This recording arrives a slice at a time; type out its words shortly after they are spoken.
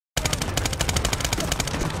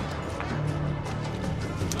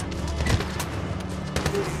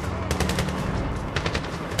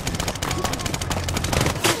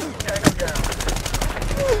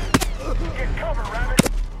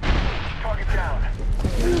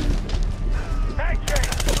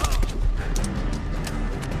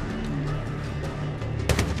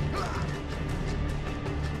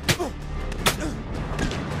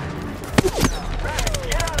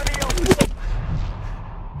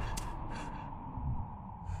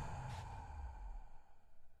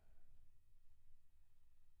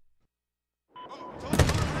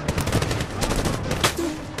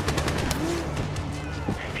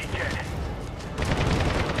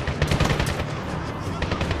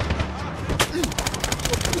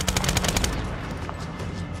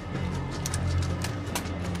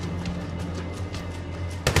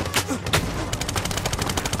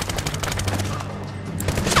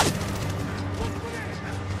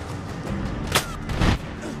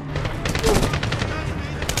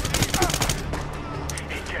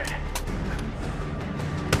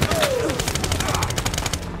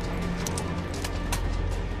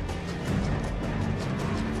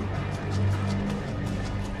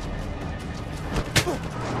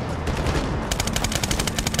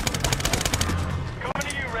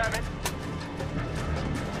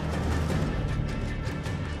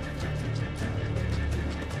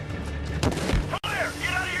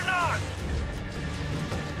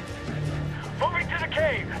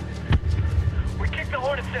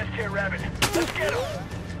here, Rabbit. Let's get him.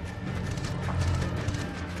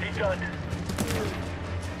 He's done.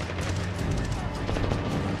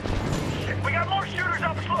 Shit, we got more shooters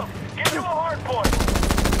up the slope. Get to a hard point.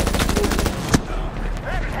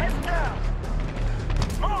 Rabbit, heads down.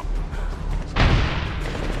 Move.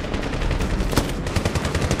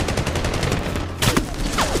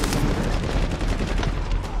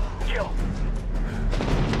 Kill.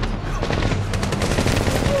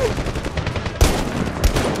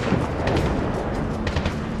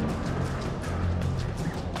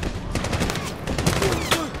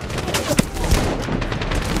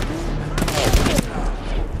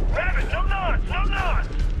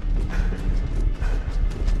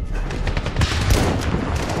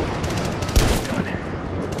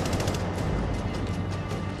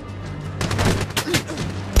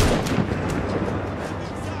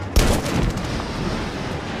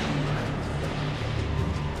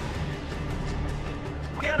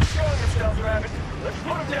 Rabbit. Let's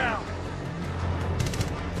put him down.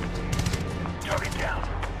 Target down.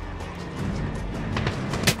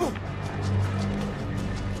 Move!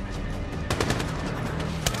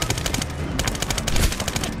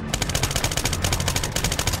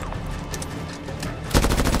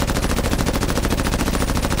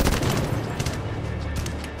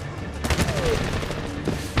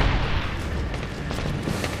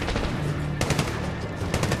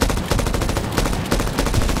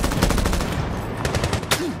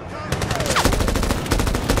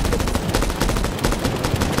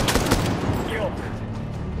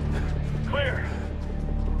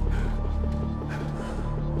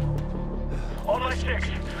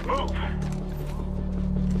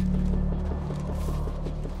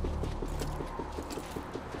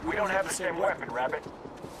 We don't have the same weapon, Rabbit.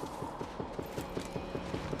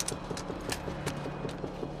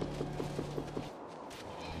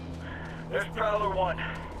 There's Prowler 1.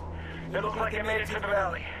 They look like they made it to the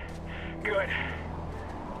valley. Good.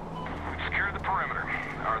 We've secured the perimeter.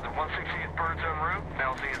 Are the 160th birds en route?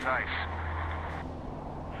 LZ is ice.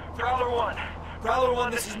 Prowler 1. Prowler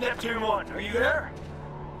 1, this is Neptune 1. Are you there?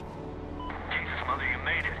 Jesus, Mother, you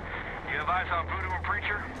made it. You have eyes on Voodoo and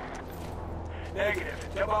Preacher? Negative.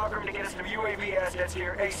 Tell Bagram to get us some UAV assets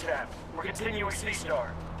here ASAP. We're continuing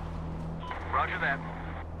C-Star. Roger that.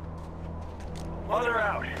 Mother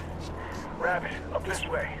out. Rabbit, up this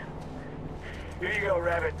way. Here you go,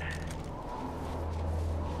 Rabbit.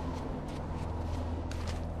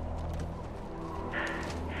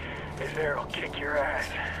 This arrow'll kick your ass.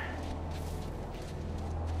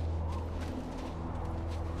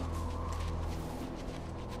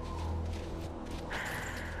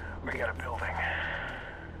 We got a building.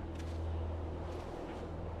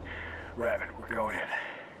 Rabbit, we're going in.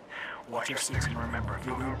 Watch your six and remember,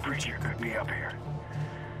 Voodoo and Preacher could be up here.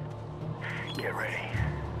 Get ready.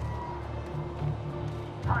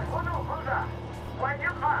 Voodoo.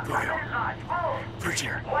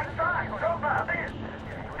 Preacher.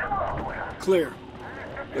 Clear.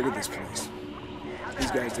 Look at this place.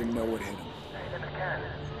 These guys didn't know what hit them.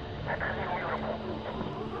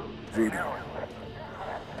 Voodoo.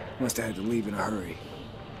 Must have had to leave in a hurry.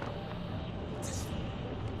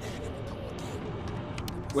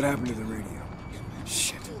 What happened to the radio?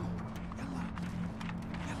 Shit.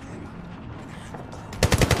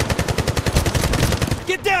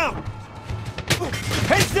 Get down!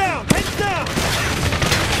 Heads down! Heads down!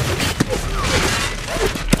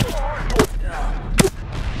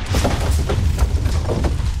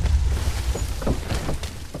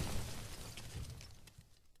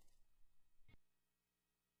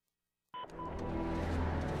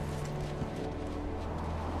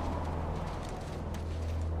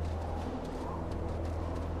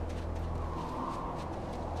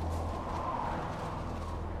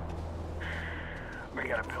 We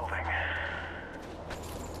got a building.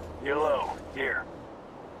 You're low. Here.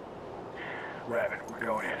 Rabbit, we're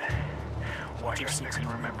going in. Watch your six and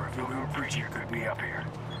remember, Voodoo and Preacher could be up here.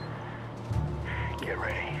 Get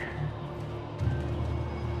ready.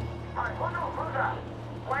 Voodoo.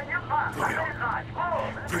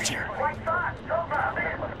 Preacher.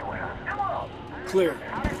 Clear.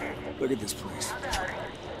 Look at this place.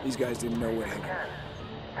 These guys didn't know what hit them.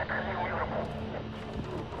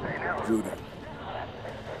 Voodoo.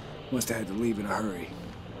 Must have had to leave in a hurry.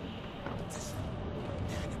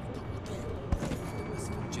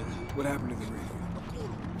 What happened to the radio?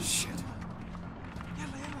 Shit.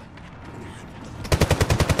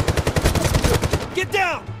 Get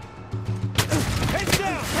down! Heads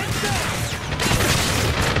down! Heads down!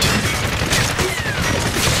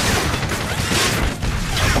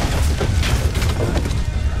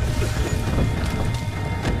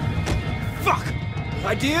 Fuck!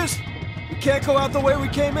 I ideas? We can't go out the way we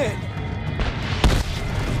came in.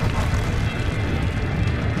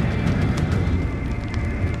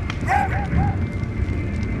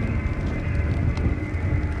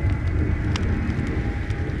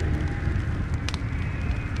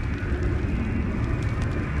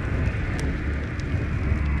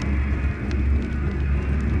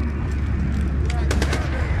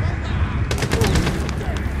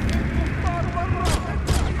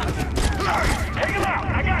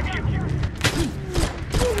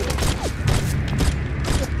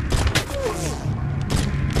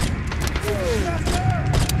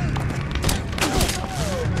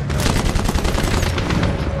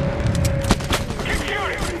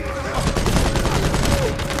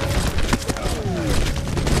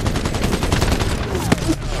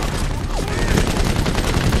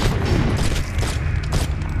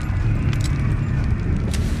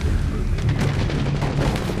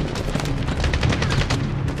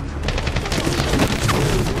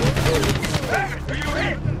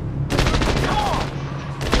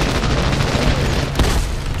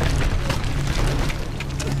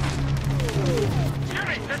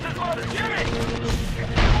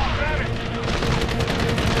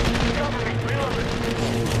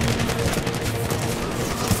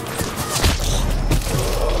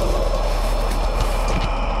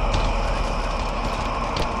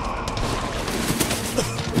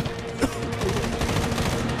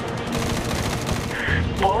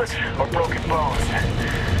 Bullets or broken bones?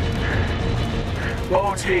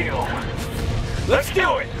 Bones heal. Let's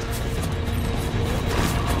do it!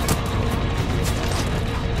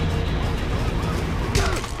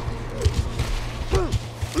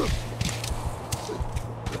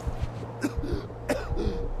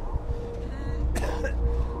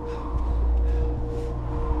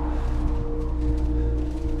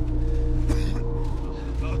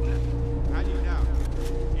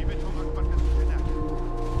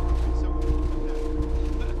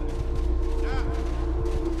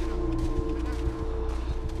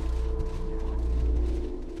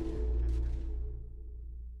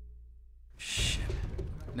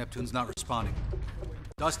 Neptune's not responding.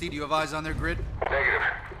 Dusty, do you have eyes on their grid? Negative.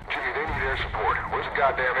 Jimmy, they need air support. Where's the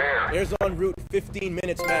goddamn air? Air's en route, 15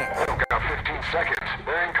 minutes max. They don't got 15 seconds.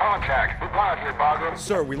 They're in contact. Reply out here, Bagram.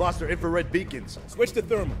 Sir, we lost our infrared beacons. Switch to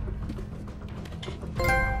thermal.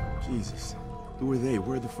 Jesus. Who are they?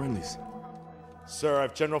 Where are the friendlies? Sir, I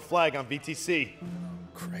have General Flag on VTC.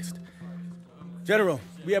 Christ. General,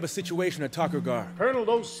 we have a situation at Takurgar. Colonel,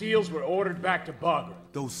 those SEALs were ordered back to Bagram.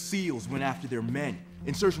 Those SEALs went after their men.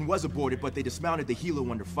 Insertion was aborted, but they dismounted the helo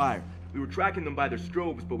under fire. We were tracking them by their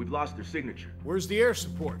strobes, but we've lost their signature. Where's the air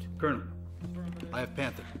support? Colonel, I have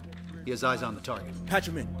Panther. He has eyes on the target. Patch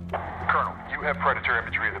him in. Colonel, you have Predator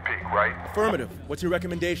imagery of the peak, right? Affirmative. What's your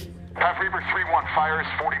recommendation? Have Reaper 3-1 fire his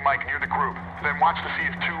 40 mic near the group. Then watch to see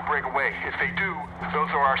if two break away. If they do, those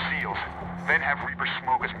are our SEALs. Then have Reaper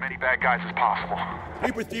smoke as many bad guys as possible.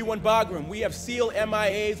 Reaper 3-1 Bagram, we have SEAL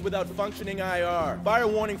MIAs without functioning IR. Fire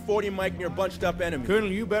warning 40 mic near bunched up enemy. Colonel,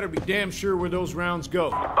 you better be damn sure where those rounds go.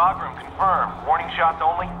 Bagram, confirmed. Warning shots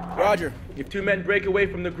only. Roger. If two men break away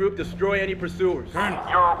from the group, destroy any pursuers. Colonel.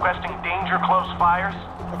 You're requesting danger close fires?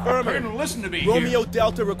 Affirmative. Colonel, listen to me Romeo here.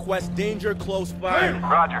 Delta requests danger close fire.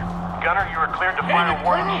 Roger. Gunner, you are cleared to fire Damn it,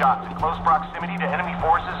 warning Colonel. shots in close proximity to enemy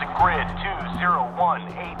forces at grid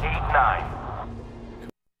 201889.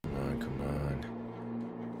 Come on.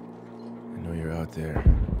 I know you're out there.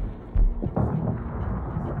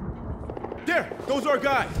 There! Those are our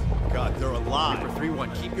guys! God, they're alive. Reaper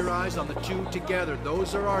 3-1, keep your eyes on the two together.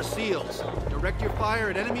 Those are our SEALs. Direct your fire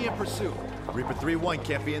at enemy in pursuit. Reaper 3-1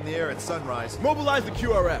 can't be in the air at sunrise. Mobilize the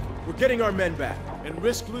QRF. We're getting our men back. And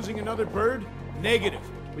risk losing another bird? Negative.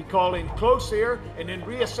 We call in close air and then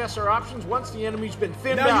reassess our options once the enemy's been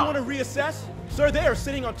thinned Now out. you want to reassess? Sir, they are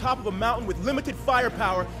sitting on top of a mountain with limited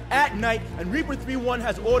firepower at night, and Reaper 3-1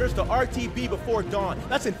 has orders to RTB before dawn.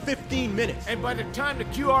 That's in 15 minutes. And by the time the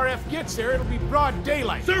QRF gets there, it'll be broad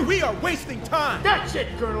daylight. Sir, we are wasting time! That's it,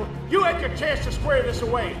 Colonel. You had your chance to square this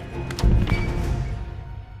away.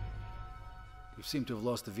 You seem to have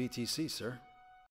lost the VTC, sir.